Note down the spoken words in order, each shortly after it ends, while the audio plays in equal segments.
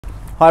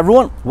Hi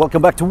everyone,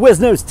 welcome back to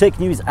WesKnows Tech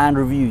News and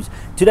Reviews.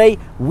 Today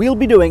we'll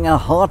be doing a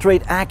heart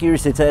rate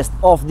accuracy test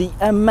of the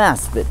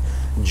Amazfit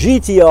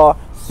GTR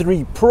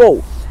 3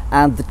 Pro,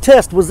 and the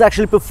test was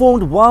actually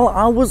performed while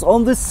I was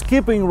on the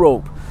skipping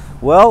rope.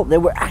 Well,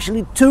 there were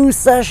actually two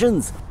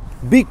sessions,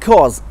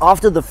 because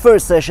after the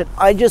first session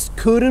I just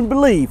couldn't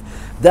believe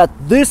that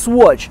this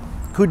watch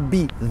could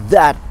be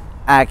that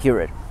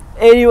accurate.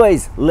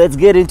 Anyways, let's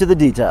get into the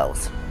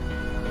details.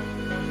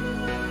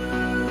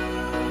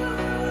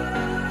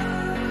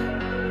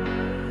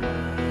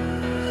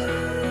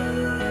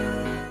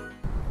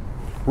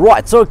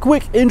 Right, so a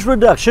quick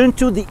introduction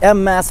to the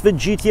Amazfit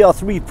GTR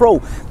 3 Pro.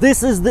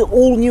 This is the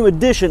all-new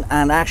edition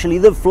and actually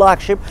the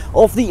flagship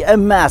of the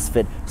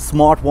Amazfit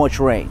smartwatch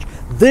range.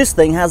 This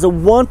thing has a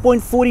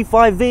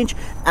 1.45-inch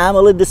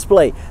AMOLED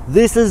display.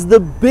 This is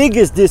the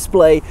biggest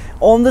display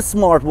on the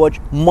smartwatch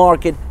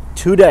market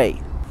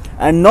today.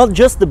 And not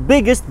just the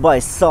biggest by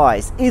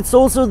size, it's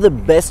also the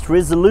best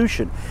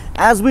resolution.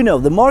 As we know,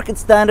 the market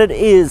standard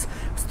is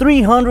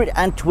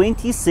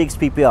 326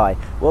 ppi.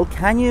 Well,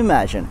 can you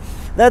imagine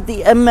that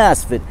the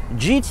Amazfit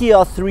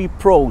GTR 3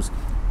 Pros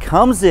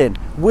comes in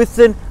with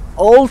an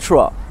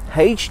Ultra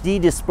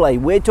HD display?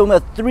 We're talking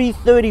about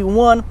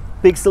 331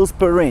 pixels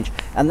per inch,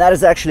 and that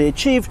is actually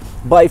achieved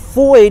by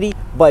 480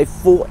 by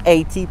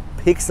 480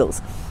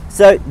 pixels.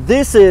 So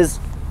this is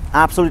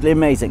absolutely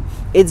amazing.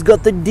 It's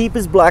got the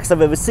deepest blacks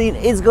I've ever seen.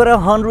 It's got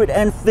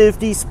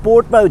 150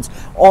 sport modes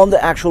on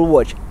the actual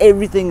watch.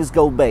 Everything is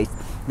gold based.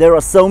 There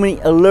are so many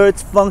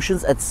alerts,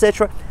 functions,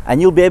 etc.,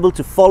 and you'll be able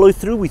to follow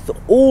through with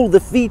all the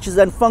features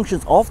and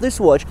functions of this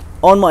watch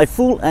on my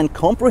full and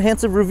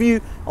comprehensive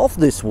review of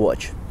this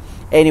watch.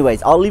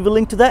 Anyways, I'll leave a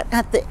link to that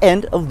at the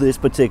end of this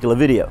particular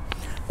video.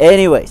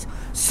 Anyways,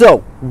 so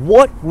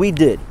what we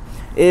did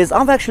is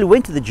I've actually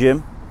went to the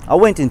gym. I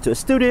went into a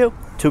studio,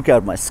 took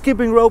out my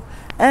skipping rope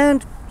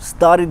and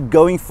started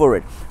going for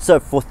it. So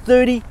for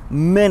 30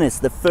 minutes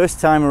the first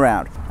time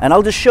around, and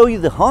I'll just show you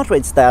the heart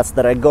rate stats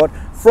that I got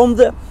from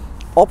the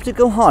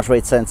optical heart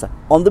rate sensor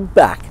on the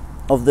back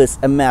of this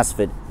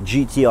Amazfit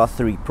GTR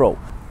 3 Pro.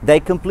 They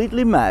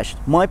completely matched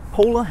my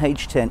Polar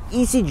H10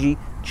 ECG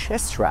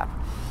chest strap.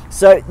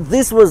 So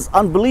this was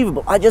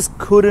unbelievable. I just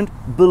couldn't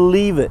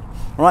believe it.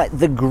 Right,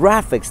 the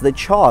graphics, the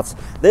charts,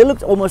 they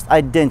looked almost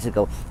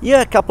identical.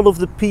 Yeah, a couple of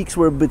the peaks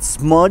were a bit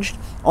smudged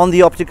on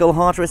the optical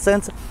heart rate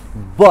sensor,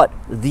 but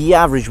the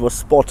average was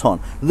spot on.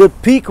 The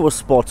peak was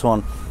spot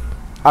on.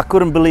 I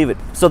couldn't believe it.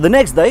 So the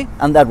next day,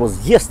 and that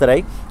was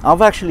yesterday,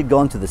 I've actually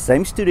gone to the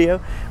same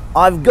studio.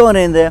 I've gone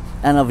in there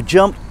and I've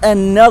jumped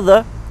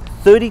another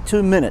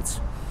 32 minutes.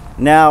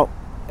 Now,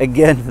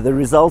 again, the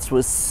results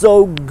were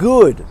so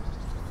good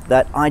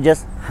that I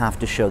just have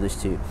to show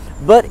this to you.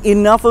 But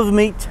enough of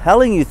me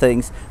telling you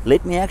things.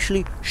 Let me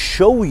actually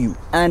show you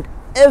and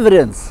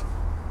evidence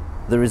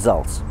the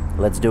results.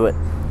 Let's do it.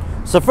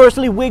 So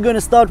firstly, we're going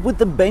to start with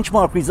the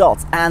benchmark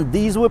results, and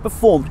these were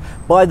performed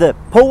by the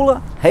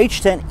Polar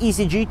H10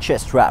 ECG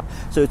chest strap.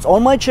 So it's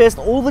on my chest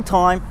all the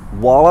time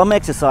while I'm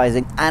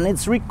exercising, and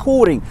it's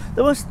recording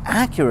the most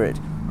accurate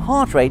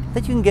heart rate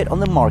that you can get on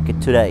the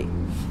market today.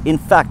 In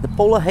fact, the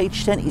Polar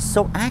H10 is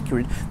so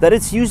accurate that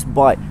it's used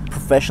by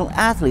professional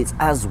athletes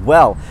as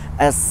well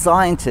as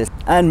scientists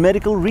and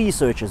medical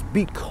researchers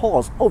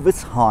because of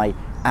its high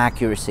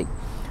accuracy.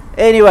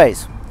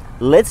 Anyways,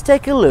 let's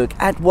take a look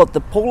at what the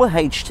Polar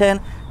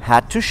H10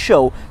 had to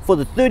show for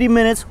the 30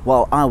 minutes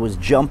while I was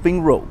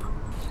jumping rope.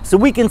 So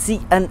we can see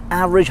an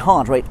average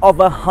heart rate of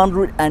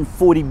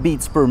 140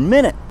 beats per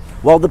minute,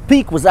 while the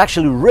peak was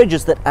actually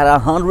registered at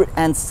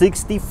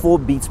 164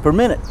 beats per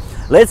minute.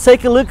 Let's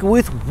take a look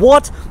with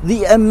what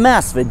the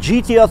Amazfit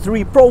GTR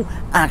 3 Pro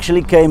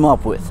actually came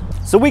up with.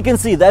 So we can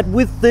see that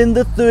within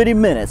the 30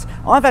 minutes,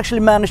 I've actually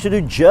managed to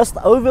do just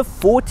over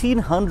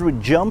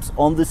 1,400 jumps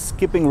on the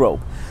skipping rope.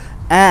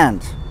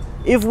 And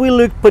if we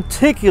look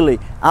particularly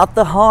at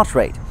the heart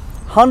rate,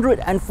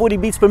 140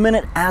 beats per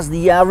minute as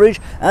the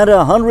average and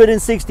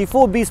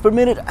 164 beats per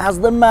minute as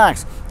the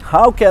max.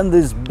 How can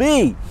this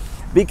be?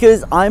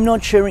 Because I'm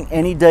not sharing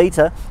any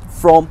data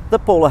from the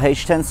Polar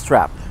H10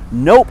 strap.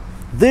 Nope,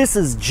 this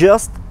is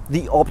just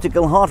the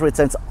optical heart rate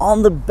sensor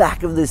on the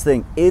back of this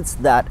thing. It's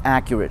that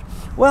accurate.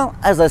 Well,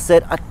 as I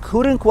said, I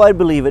couldn't quite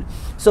believe it.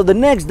 So the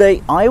next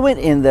day I went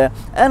in there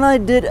and I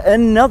did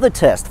another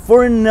test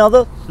for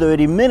another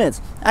 30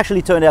 minutes.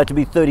 Actually turned out to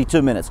be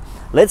 32 minutes.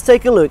 Let's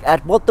take a look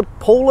at what the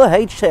Polar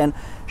H10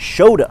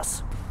 showed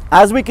us.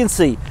 As we can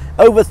see,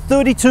 over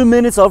 32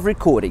 minutes of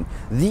recording,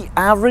 the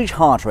average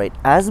heart rate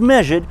as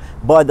measured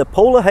by the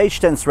Polar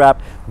H10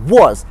 strap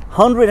was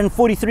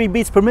 143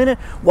 beats per minute,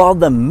 while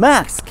the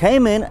max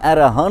came in at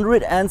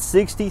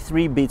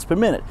 163 beats per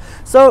minute.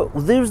 So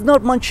there's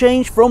not much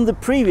change from the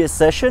previous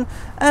session.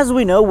 As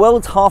we know, well,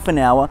 it's half an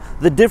hour.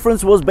 The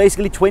difference was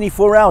basically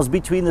 24 hours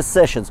between the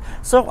sessions.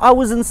 So I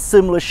was in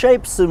similar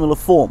shape, similar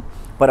form.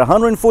 but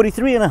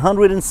 143 and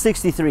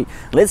 163.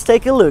 Let's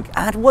take a look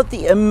at what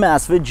the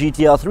Amazfit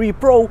GTR 3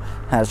 Pro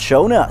has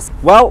shown us.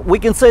 Well, we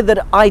can say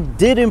that I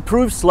did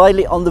improve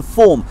slightly on the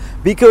form,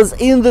 because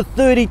in the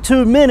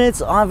 32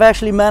 minutes I've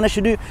actually managed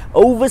to do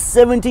over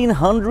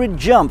 1700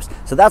 jumps.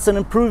 So that's an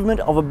improvement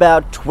of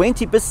about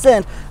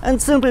 20%,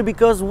 and simply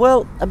because,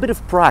 well, a bit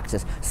of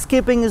practice.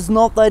 Skipping is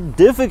not that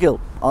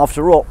difficult.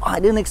 After all, I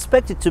didn't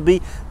expect it to be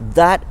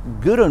that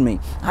good on me.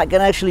 I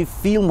can actually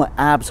feel my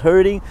abs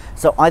hurting,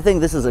 so I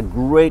think this is a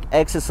great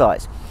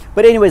exercise.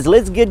 But anyways,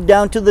 let's get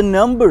down to the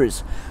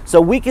numbers.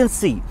 So we can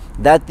see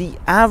that the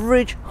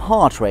average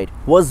heart rate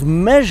was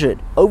measured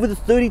over the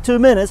 32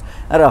 minutes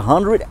at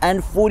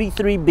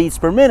 143 beats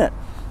per minute,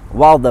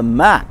 while the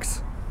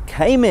max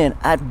came in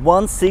at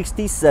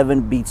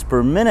 167 beats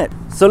per minute.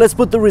 So let's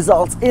put the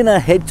results in a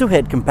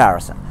head-to-head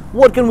comparison.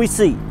 What can we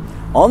see?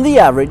 On the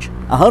average,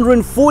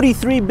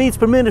 143 beats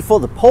per minute for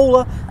the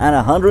Polar and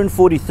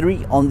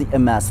 143 on the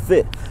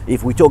Amazfit.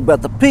 If we talk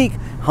about the peak,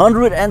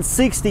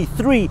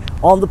 163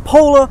 on the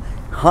Polar,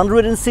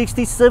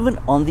 167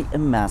 on the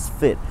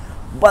Amazfit.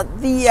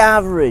 But the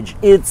average,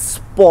 it's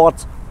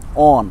spot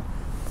on.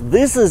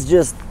 This is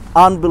just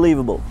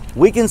unbelievable.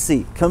 We can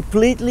see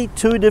completely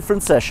two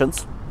different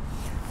sessions,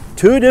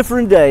 2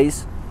 different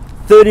days,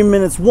 30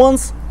 minutes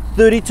once,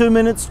 32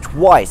 minutes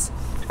twice,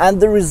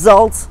 and the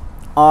results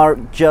are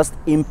just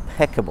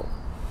impeccable.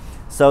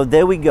 So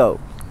there we go.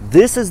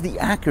 This is the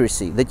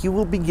accuracy that you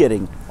will be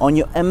getting on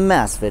your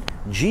Amazfit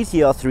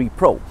GTR 3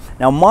 Pro.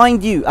 Now,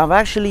 mind you, I've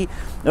actually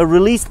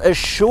released a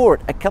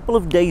short a couple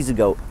of days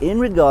ago in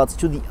regards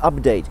to the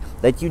update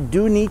that you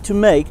do need to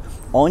make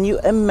on your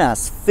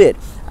Amazfit,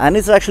 and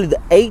it's actually the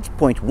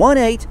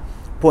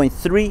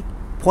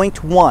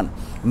 8.18.3.1.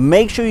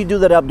 Make sure you do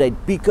that update,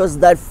 because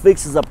that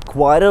fixes up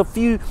quite a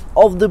few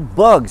of the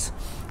bugs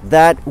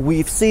that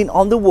we've seen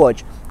on the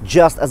watch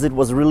just as it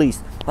was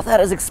released. But that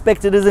is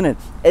expected, isn't it?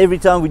 Every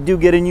time we do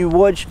get a new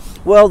watch,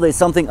 well, there's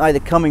something either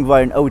coming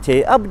via an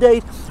OTA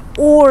update,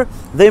 or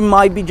there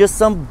might be just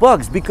some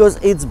bugs because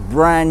it's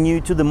brand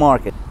new to the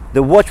market.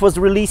 The watch was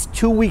released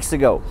 2 weeks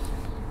ago.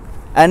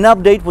 An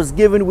update was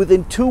given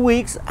within 2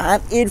 weeks,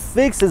 and it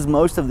fixes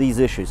most of these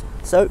issues.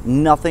 So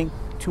nothing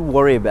to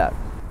worry about.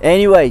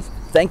 Anyways,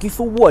 thank you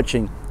for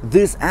watching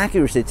this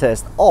accuracy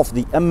test of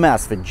the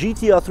Amazfit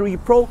GTR 3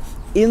 Pro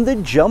in the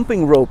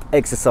jumping rope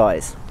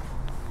exercise.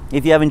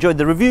 If you have enjoyed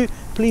the review,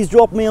 please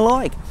drop me a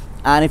like.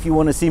 And if you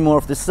want to see more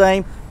of the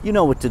same, you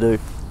know what to do.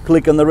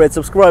 Click on the red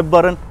subscribe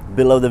button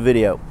below the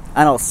video.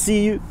 And I'll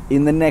see you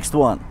in the next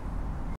one.